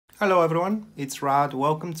Hello everyone, it's Rad.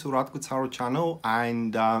 Welcome to Radko Tarot channel,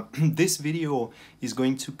 and this video is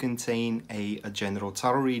going to contain a general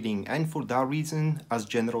tarot reading, and for that reason, as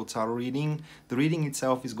general tarot reading, the reading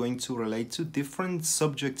itself is going to relate to different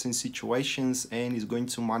subjects and situations and is going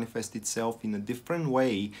to manifest itself in a different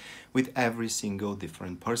way with every single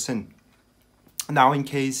different person. Now, in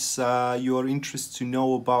case you are interested to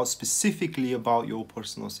know specifically about your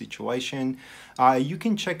personal situation, you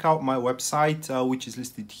can check out my website, which is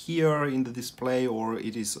listed here in the display, or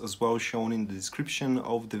it is as well shown in the description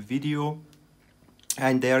of the video.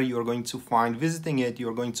 And there you are going to find, visiting it, you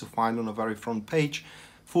are going to find on the very front page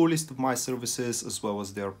full list of my services as well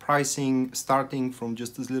as their pricing, starting from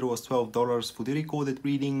just as little as $12 for the recorded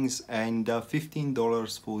readings and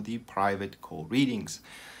 $15 for the private call readings.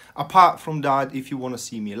 Apart from that, if you want to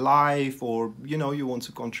see me live, or you want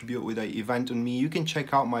to contribute with an event on me, you can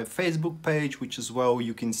check out my Facebook page, which as well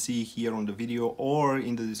you can see here on the video or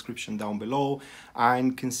in the description down below,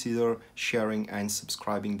 and consider sharing and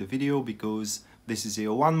subscribing the video, because this is a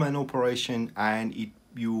one-man operation and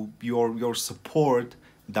your support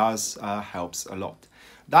does helps a lot.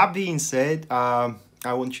 That being said, I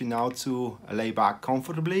want you now to lay back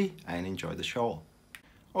comfortably and enjoy the show.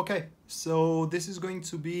 Okay, so this is going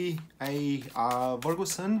to be a Virgo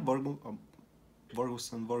Sun, Virgo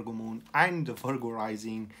Moon, and Virgo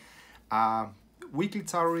Rising weekly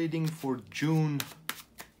tarot reading for June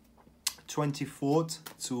 24th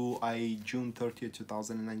to June 30th,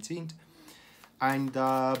 2019. And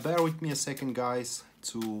bear with me a second, guys,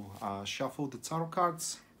 to shuffle the tarot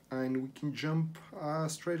cards, and we can jump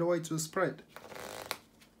straight away to the spread.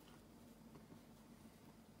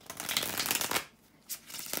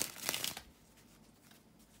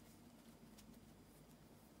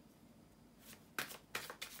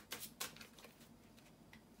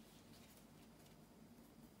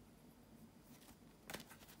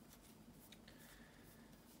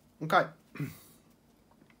 Okay,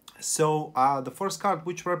 so the first card,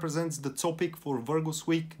 which represents the topic for Virgo's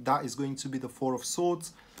week, that is going to be the Four of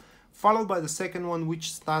Swords, followed by the second one,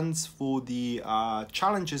 which stands for the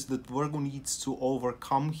challenges that Virgo needs to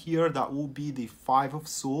overcome here. That will be the Five of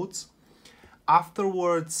Swords.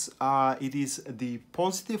 Afterwards, it is the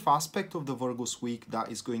positive aspect of the Virgo's week, that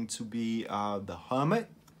is going to be the Hermit.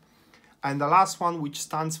 And the last one, which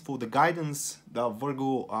stands for the guidance that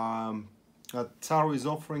Virgo Tarot is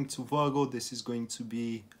offering to Virgo, this is going to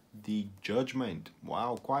be the Judgment.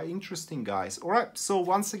 Wow, quite interesting, guys. All right, so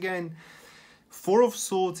once again, Four of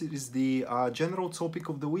Swords, it is the general topic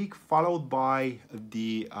of the week, followed by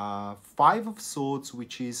the Five of Swords,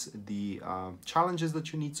 which is the challenges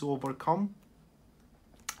that you need to overcome.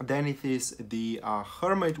 Then it is the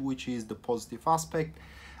Hermit, which is the positive aspect.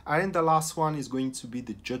 And the last one is going to be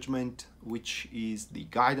the Judgment, which is the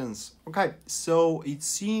guidance. Okay, so it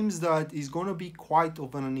seems that it's going to be quite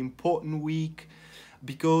of an important week,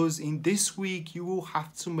 because in this week you will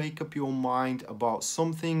have to make up your mind about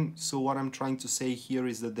something. So what I'm trying to say here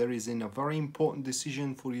is that there is a very important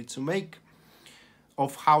decision for you to make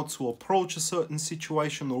of how to approach a certain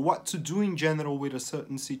situation, or what to do in general with a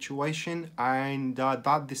certain situation, and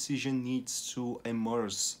that decision needs to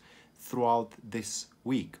emerge throughout this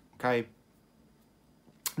week. Okay,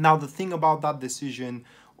 now the thing about that decision,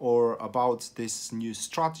 or about this new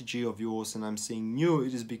strategy of yours, and I'm saying new,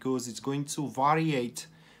 it is because it's going to variate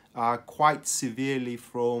quite severely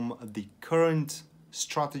from the current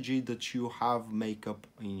strategy that you have make up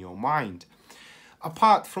in your mind.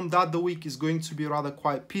 Apart from that, the week is going to be rather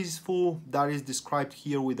quite peaceful. That is described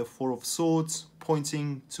here with the Four of Swords,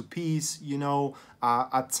 pointing to peace,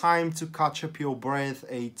 a time to catch up your breath,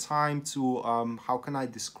 a time to, how can I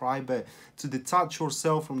describe it, to detach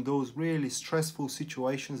yourself from those really stressful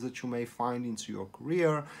situations that you may find into your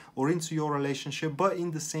career or into your relationship, but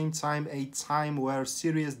in the same time, a time where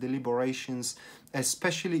serious deliberations,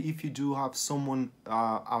 especially if you do have someone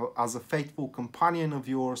as a faithful companion of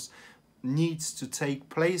yours, needs to take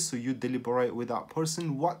place. So you deliberate with that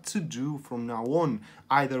person what to do from now on,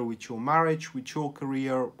 either with your marriage, with your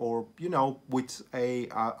career, or with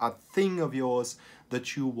a thing of yours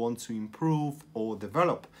that you want to improve or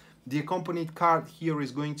develop. The accompanied card here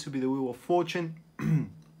is going to be the Wheel of Fortune.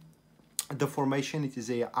 The formation, it is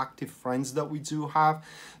a active friends that we do have.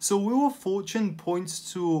 So Wheel of Fortune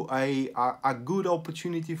points to a good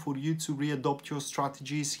opportunity for you to readopt your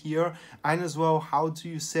strategies here, and as well, how do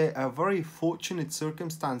you say, a very fortunate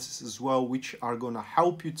circumstances as well, which are gonna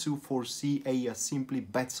help you to foresee a simply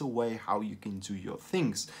better way how you can do your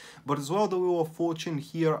things. But as well, the Wheel of Fortune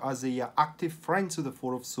here as a active friend to the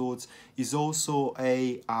Four of Swords is also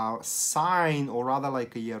a sign, or rather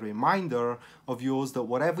like a reminder of yours, that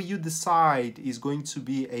whatever you decide is going to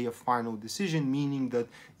be a final decision, meaning that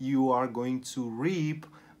you are going to reap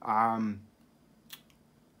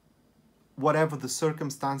whatever the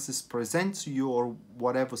circumstances present to you, or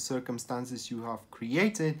whatever circumstances you have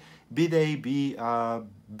created, be they be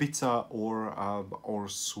bitter or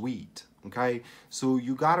sweet. Okay, so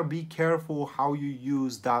you gotta be careful how you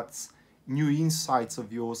use that new insights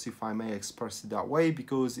of yours, if I may express it that way,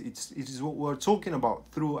 because it is what we're talking about.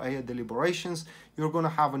 Through deliberations, you're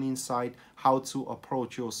gonna have an insight how to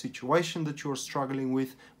approach your situation that you're struggling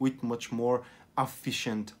with much more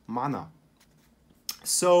efficient manner.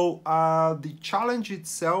 So the challenge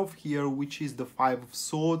itself here, which is the Five of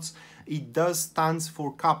Swords, it does stands for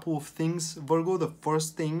a couple of things, Virgo. The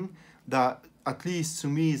first thing that, at least to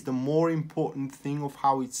me, is the more important thing of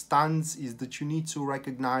how it stands, is that you need to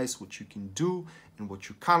recognize what you can do and what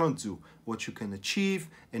you cannot do, what you can achieve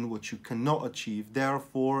and what you cannot achieve.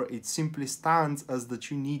 Therefore, it simply stands as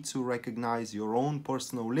that you need to recognize your own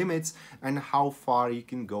personal limits and how far you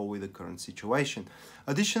can go with the current situation.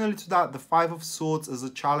 Additionally to that, the Five of Swords as a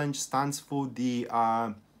challenge stands for the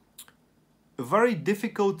very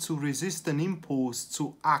difficult to resist an impulse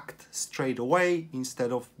to act straight away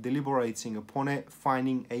instead of deliberating upon it,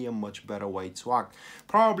 finding a much better way to act.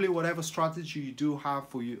 Probably whatever strategy you do have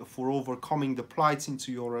for overcoming the plights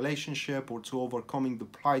into your relationship, or to overcoming the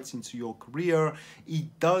plights into your career,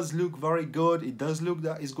 it does look very good. It does look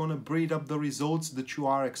that it's going to breed up the results that you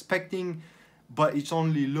are expecting, but it's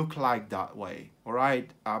only look like that way. All right,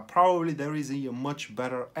 probably there is a much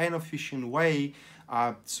better and efficient way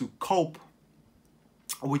to cope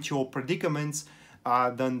with your predicaments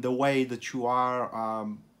than the way that you are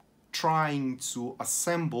trying to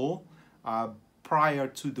assemble prior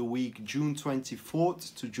to the week June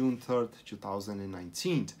 24th to June 3rd,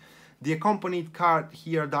 2019. The accompanied card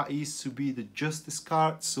here, that is to be the Justice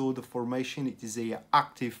card. So the formation, it is a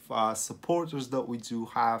active supporters that we do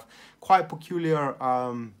have. Quite peculiar,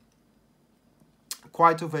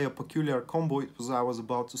 quite of a peculiar combo, it was I was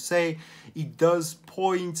about to say. It does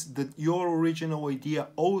point that your original idea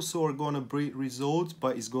also are going to bring results,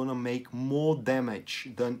 but it's going to make more damage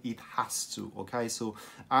than it has to. Okay, so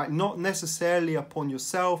not necessarily upon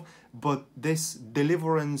yourself, but this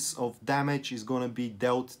deliverance of damage is going to be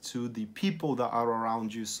dealt to the people that are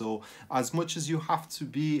around you. So as much as you have to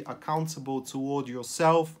be accountable toward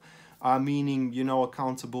yourself, meaning, you know,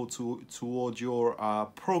 accountable toward your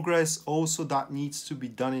progress, also that needs to be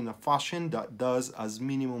done in a fashion that does as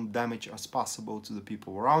minimum damage as possible to the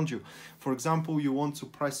people around you. For example, you want to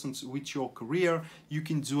press on with your career, you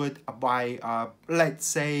can do it by let's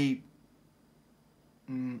say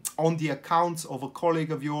on the account of a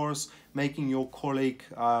colleague of yours, making your colleague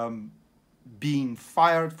being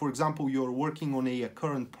fired. For example, you're working on a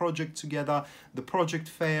current project together, the project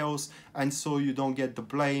fails, and so you don't get the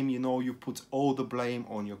blame, you know, you put all the blame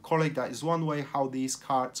on your colleague. That is one way how these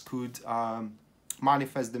cards could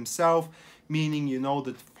manifest themselves, meaning, you know,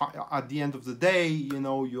 that at the end of the day, you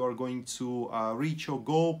know, you are going to reach your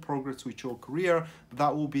goal, progress with your career.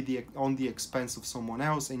 That will be on the expense of someone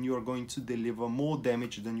else, and you are going to deliver more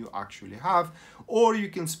damage than you actually have. Or you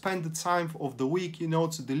can spend the time of the week, you know,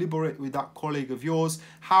 to deliberate with that colleague of yours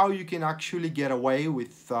how you can actually get away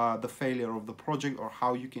with the failure of the project, or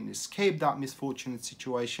how you can escape that misfortunate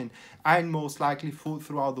situation. And most likely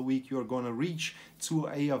throughout the week, you're going to reach to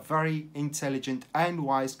a very intelligent and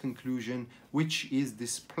wise conclusion, which is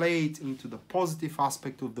displayed into the positive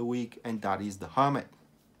aspect of the week, and that is the Hermit.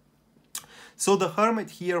 So the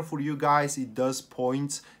Hermit here for you guys, it does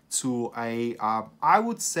point to a I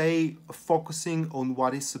would say focusing on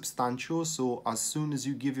what is substantial. So as soon as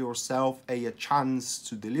you give yourself a chance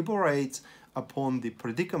to deliberate upon the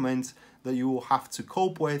predicament that you will have to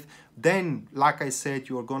cope with, then, like I said,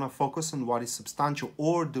 you're gonna focus on what is substantial,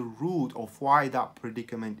 or the root of why that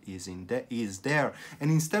predicament is there.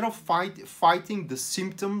 And instead of fighting the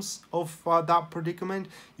symptoms of that predicament,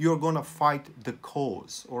 you're gonna fight the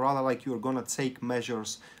cause, or rather, like, you're gonna take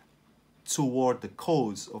measures toward the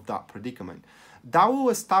cause of that predicament. That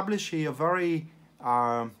will establish a very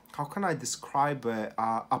how can I describe it,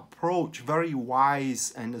 approach, very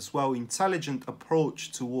wise and as well intelligent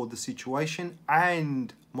approach toward the situation,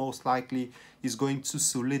 and most likely is going to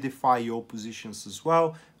solidify your positions as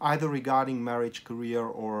well, either regarding marriage, career,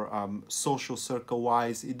 or social circle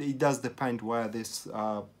wise. It does depend where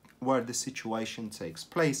the situation takes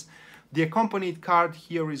place. The accompanied card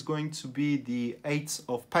here is going to be the Eight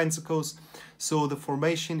of Pentacles. So the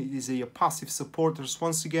formation, it is a passive supporters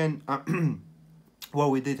once again.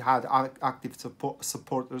 well, we did had active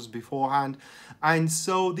supporters beforehand, and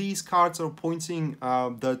so these cards are pointing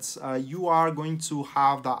that you are going to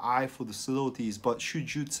have the eye for the subtleties, but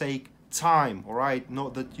should you take time, all right,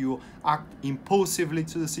 not that you act impulsively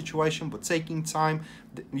to the situation, but taking time,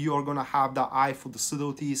 you are going to have the eye for the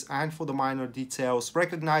subtleties and for the minor details,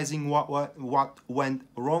 recognizing what went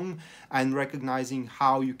wrong and recognizing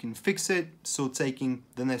how you can fix it, so taking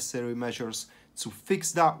the necessary measures to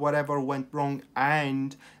fix that whatever went wrong,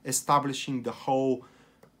 and establishing the whole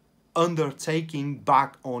undertaking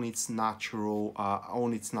back on its natural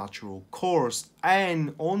course.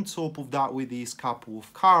 And on top of that, with these couple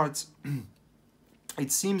of cards,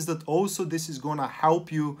 it seems that also this is going to help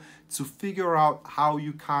you to figure out how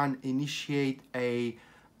you can initiate a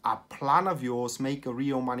plan of yours, make a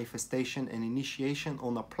real manifestation and initiation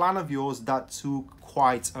on a plan of yours that took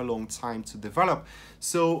quite a long time to develop.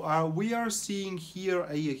 So we are seeing here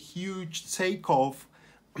a huge takeoff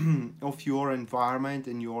of your environment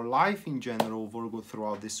and your life in general, Virgo,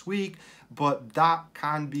 throughout this week, but that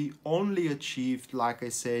can be only achieved, like I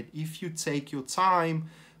said, if you take your time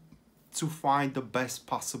to find the best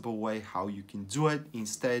possible way how you can do it,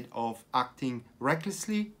 instead of acting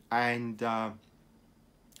recklessly and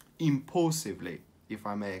impulsively, if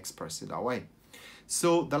I may express it that way.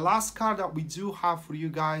 So the last card that we do have for you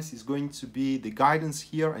guys is going to be the guidance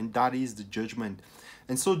here, and that is the Judgment.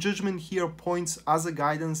 And so Judgment here points as a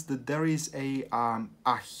guidance that there is a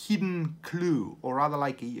hidden clue, or rather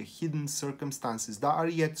like a hidden circumstances that are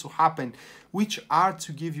yet to happen, which are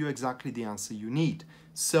to give you exactly the answer you need.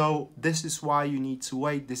 So this is why you need to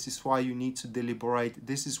wait. This is why you need to deliberate.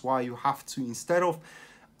 This is why you have to, instead of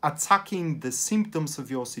attacking the symptoms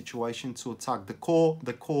of your situation, to attack the core.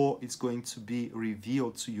 The core is going to be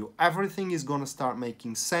revealed to you. Everything is going to start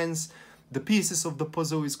making sense. The pieces of the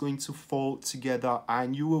puzzle is going to fall together,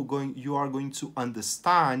 and you are going to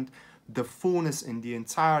understand the fullness and the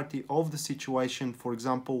entirety of the situation. For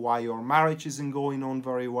example, why your marriage isn't going on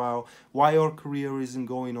very well, why your career isn't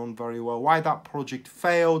going on very well, why that project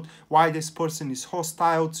failed, why this person is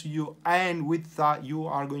hostile to you. And with that, you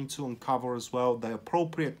are going to uncover as well the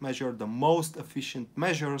appropriate measure, the most efficient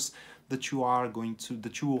measures that you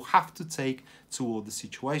will have to take toward the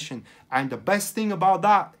situation. And the best thing about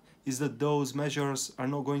that is that those measures are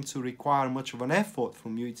not going to require much of an effort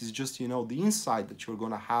from you. It is just, you know, the insight that you're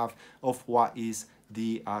going to have of what is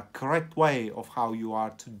the correct way of how you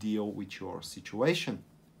are to deal with your situation.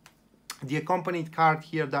 The accompanied card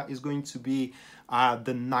here, that is going to be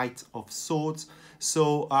the Knight of Swords.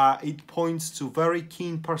 So it points to very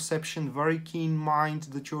keen perception, very keen mind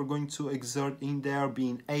that you're going to exert in there,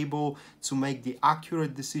 being able to make the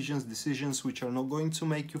accurate decisions which are not going to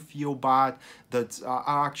make you feel bad, that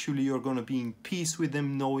are actually you're going to be in peace with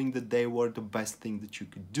them, knowing that they were the best thing that you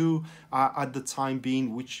could do at the time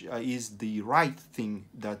being, which is the right thing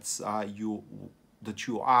that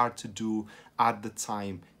you are to do at the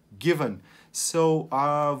time given. So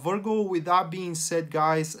Virgo, with that being said,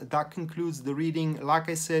 guys, that concludes the reading. Like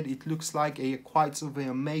I said, it looks like quite of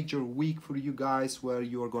a major week for you guys, where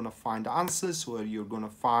you're gonna find answers, where you're gonna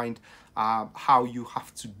find how you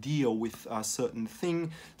have to deal with a certain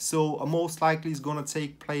thing. So most likely it's gonna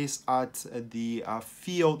take place at the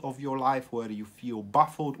field of your life where you feel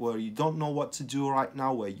baffled, where you don't know what to do right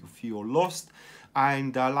now, where you feel lost.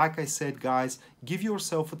 And like I said, guys, give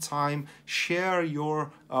yourself a time, share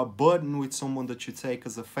your burden with someone that you take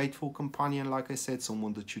as a faithful companion, like I said,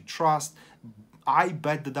 someone that you trust. I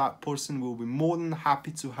bet that that person will be more than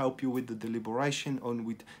happy to help you with the deliberation and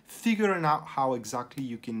with figuring out how exactly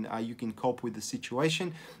you can cope with the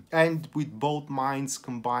situation. And with both minds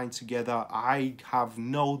combined together, I have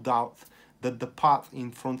no doubt that the path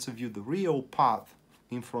in front of you, the real path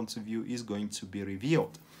in front of you, is going to be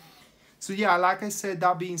revealed. So yeah, like I said,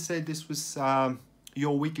 that being said, this was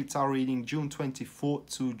your weekly tarot reading, June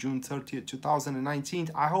 24th to June 30th,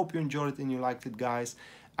 2019. I hope you enjoyed it and you liked it, guys.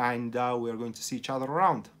 And we are going to see each other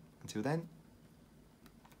around. Until then,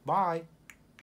 bye.